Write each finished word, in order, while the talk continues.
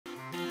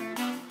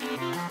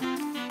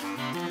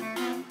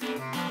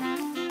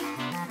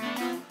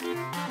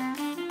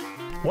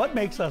What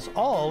makes us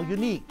all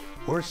unique?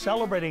 We're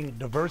celebrating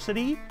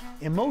diversity,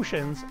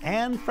 emotions,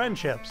 and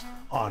friendships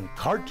on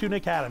Cartoon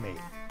Academy.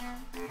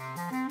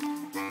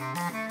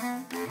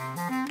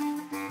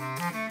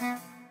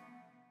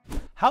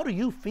 How do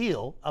you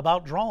feel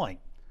about drawing?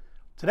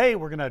 Today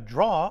we're going to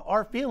draw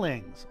our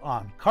feelings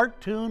on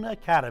Cartoon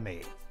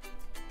Academy.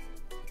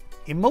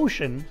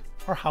 Emotions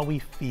are how we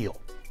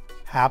feel.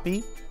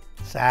 Happy,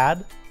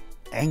 sad,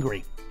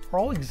 angry are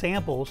all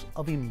examples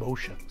of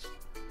emotions.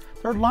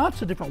 There are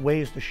lots of different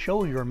ways to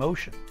show your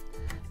emotion.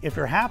 If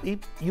you're happy,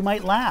 you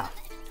might laugh.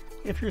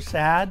 If you're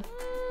sad,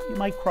 you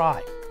might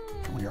cry.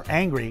 And when you're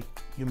angry,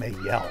 you may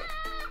yell.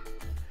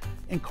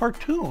 In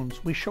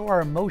cartoons, we show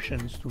our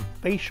emotions through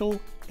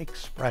facial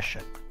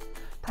expression,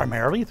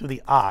 primarily through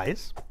the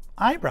eyes,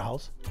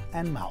 eyebrows,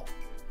 and mouth.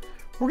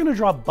 We're going to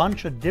draw a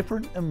bunch of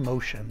different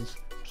emotions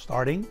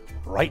starting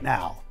right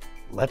now.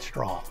 Let's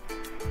draw.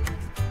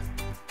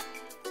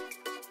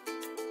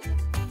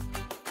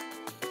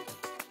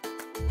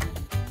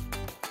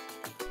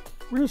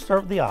 We're going to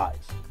start with the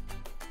eyes.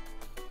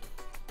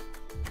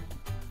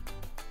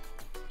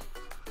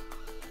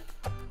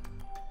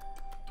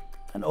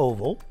 An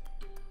oval.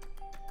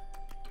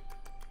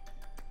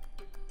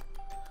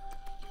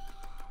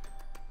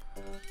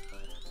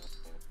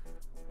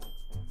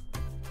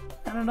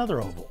 And another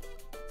oval.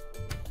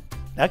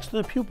 Next to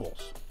the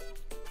pupils.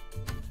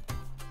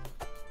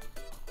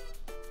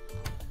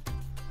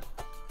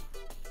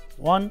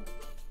 One,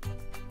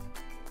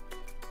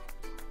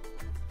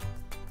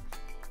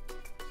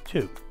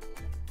 two.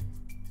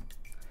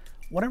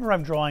 Whenever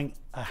I'm drawing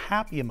a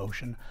happy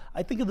emotion,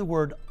 I think of the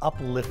word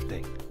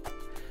uplifting.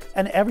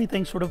 And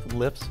everything sort of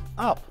lifts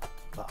up.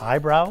 The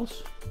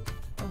eyebrows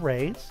are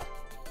raised,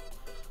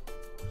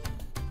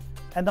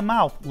 and the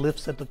mouth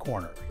lifts at the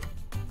corner.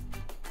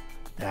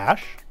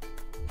 Dash,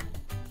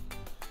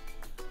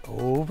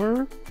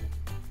 over,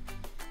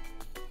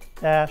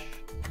 dash,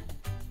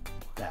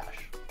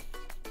 dash.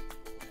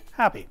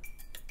 Happy.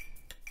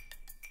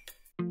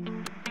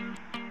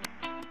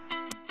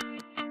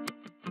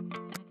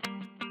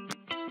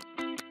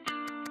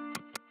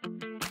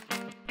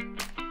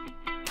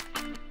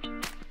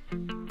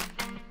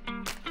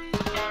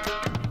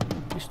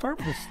 We start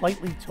with a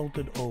slightly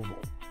tilted oval.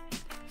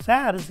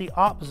 Sad is the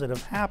opposite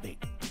of happy.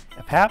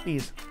 If happy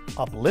is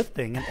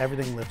uplifting and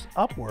everything lifts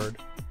upward,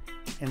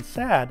 in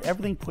sad,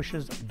 everything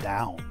pushes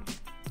down.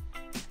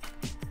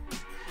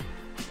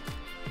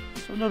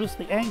 So notice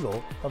the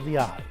angle of the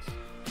eyes.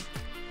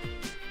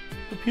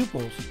 The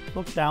pupils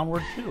look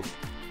downward too.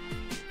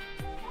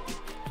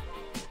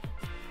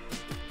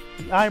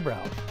 The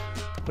eyebrows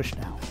push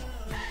down.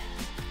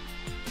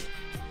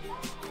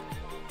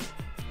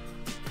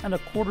 And the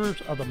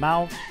corners of the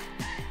mouth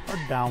are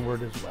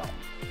downward as well.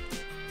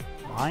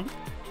 Line,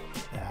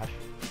 dash,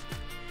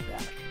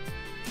 dash.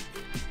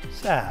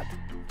 Sad.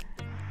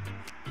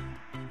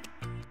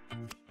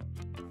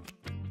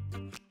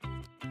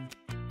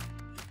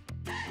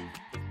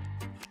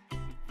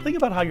 Think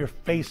about how your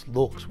face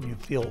looks when you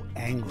feel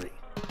angry.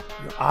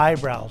 Your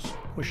eyebrows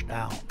push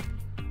down.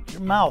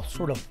 Your mouth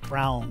sort of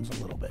frowns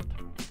a little bit.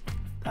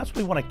 That's what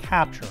we want to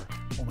capture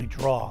when we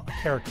draw a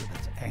character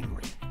that's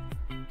angry.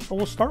 So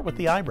we'll start with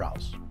the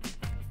eyebrows.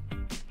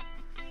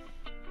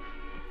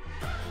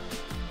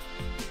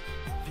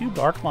 A few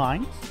dark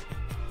lines.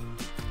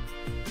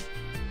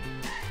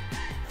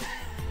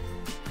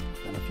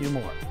 And a few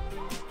more.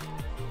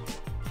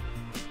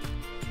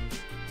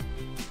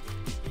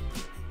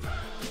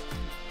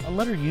 A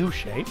letter U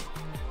shape.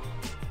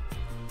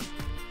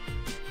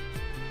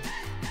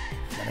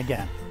 Then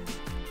again.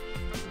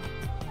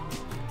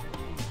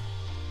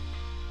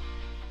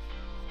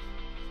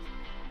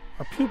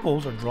 Our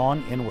pupils are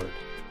drawn inward.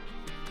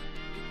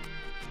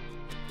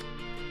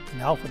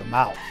 Now for the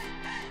mouth.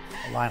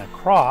 A line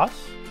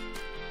across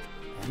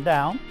and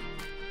down,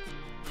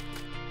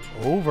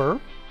 over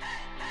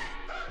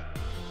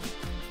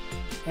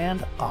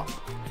and up.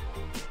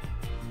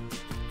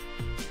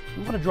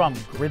 We want to draw him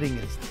gritting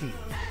his teeth.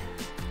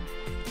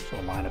 So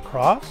a line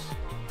across,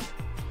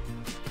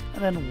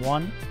 and then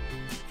 1,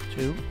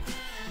 2,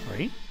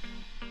 3,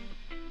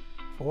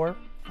 4,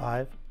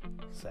 5,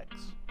 6.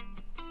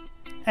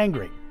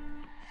 Angry.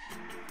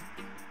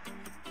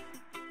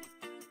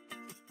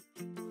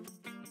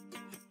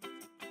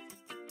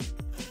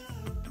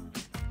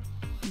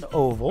 An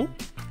oval,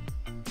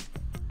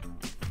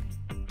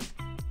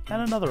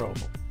 and another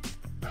oval.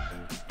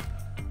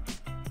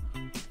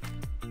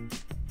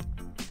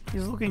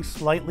 He's looking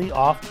slightly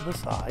off to the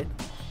side.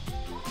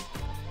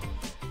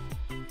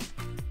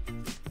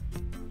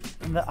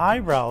 And the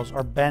eyebrows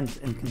are bent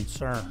in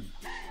concern.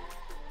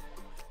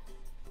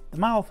 The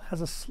mouth has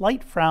a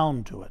slight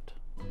frown to it.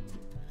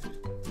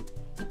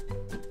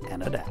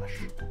 And a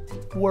dash.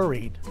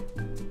 Worried.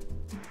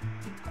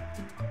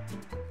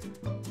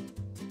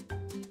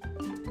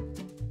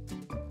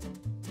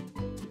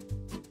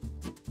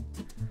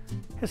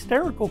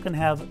 Hysterical can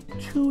have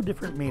two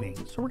different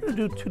meanings, so we're going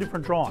to do two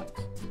different drawings.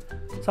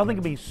 Something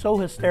can be so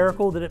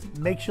hysterical that it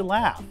makes you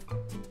laugh,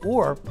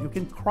 or you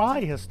can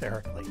cry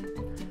hysterically.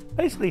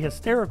 Basically,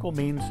 hysterical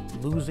means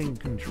losing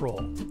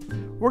control.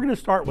 We're going to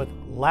start with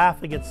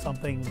laughing at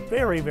something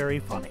very, very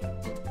funny.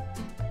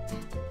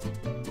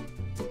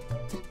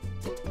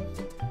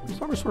 We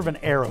start with sort of an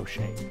arrow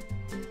shape,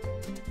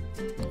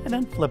 and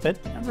then flip it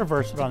and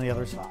reverse it on the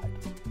other side.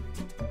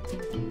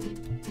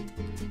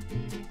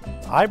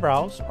 The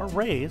eyebrows are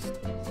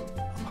raised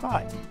up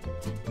high.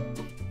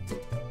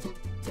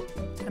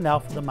 And now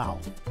for the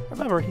mouth.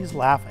 Remember, he's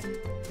laughing.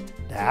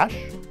 Dash,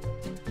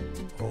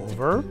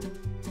 over,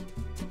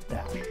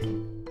 dash.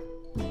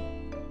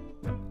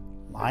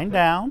 Line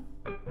down,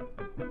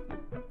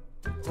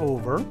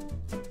 over,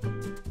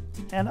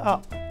 and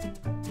up.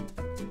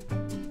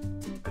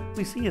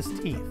 We see his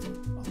teeth,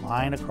 a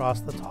line across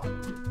the top.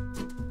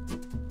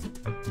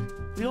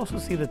 We also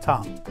see the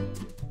tongue.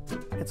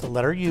 It's a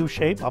letter U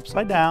shape,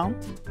 upside down,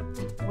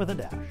 with a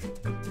dash.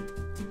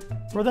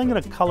 We're then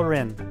going to color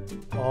in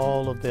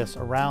all of this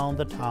around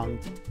the tongue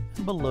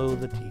and below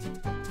the teeth.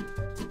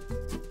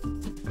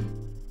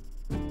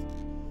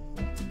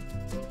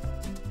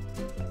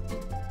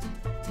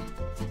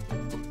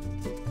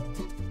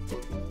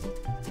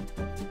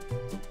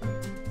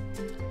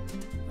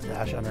 A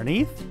dash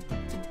underneath,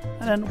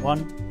 and then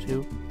 1,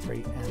 2,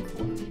 3, and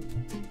 4.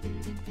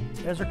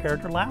 There's our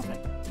character laughing.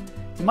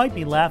 He might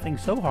be laughing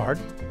so hard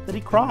that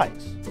he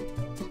cries.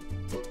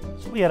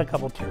 So we add a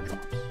couple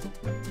teardrops.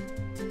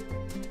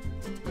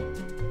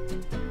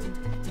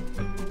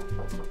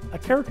 A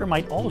character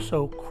might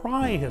also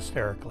cry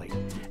hysterically,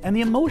 and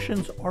the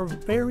emotions are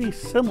very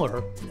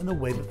similar in the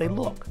way that they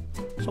look.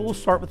 So we'll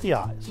start with the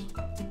eyes.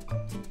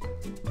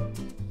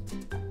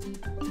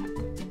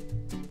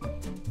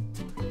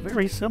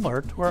 Very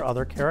similar to our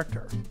other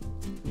character.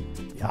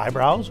 The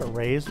eyebrows are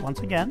raised once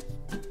again.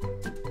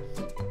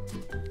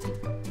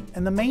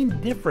 And the main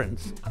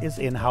difference is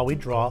in how we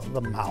draw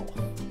the mouth.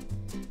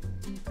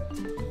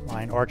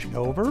 Line arching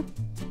over,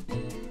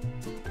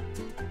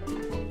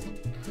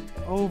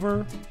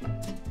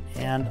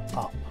 and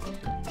up.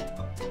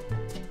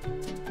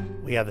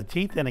 We have the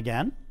teeth in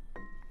again,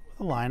 with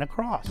a line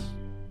across.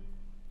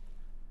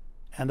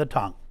 And the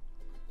tongue.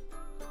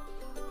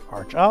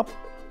 Arch up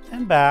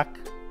and back,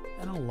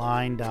 and a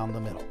line down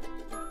the middle.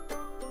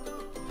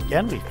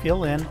 Again, we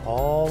fill in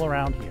all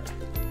around here.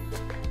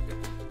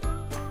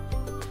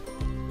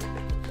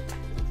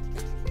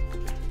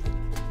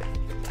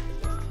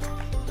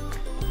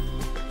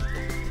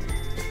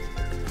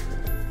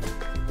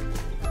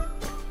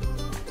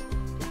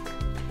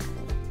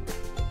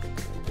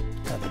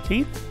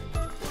 Teeth,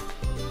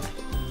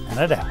 and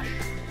a dash.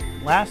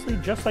 Lastly,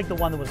 just like the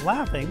one that was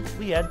laughing,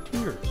 we add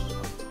tears.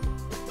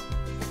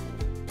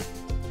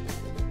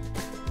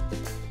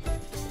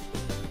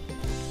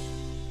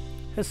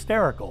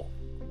 Hysterical.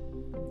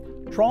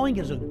 Drawing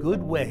is a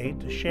good way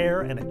to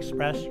share and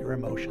express your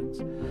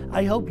emotions.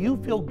 I hope you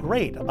feel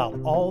great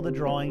about all the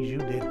drawings you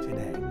did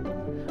today.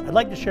 I'd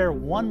like to share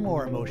one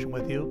more emotion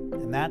with you,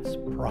 and that's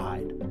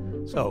pride.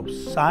 So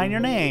sign your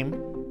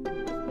name.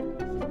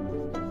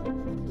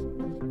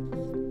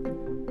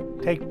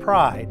 Take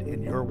pride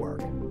in your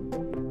work.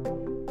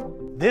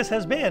 This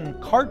has been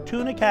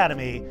Cartoon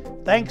Academy.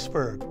 Thanks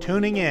for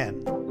tuning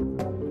in.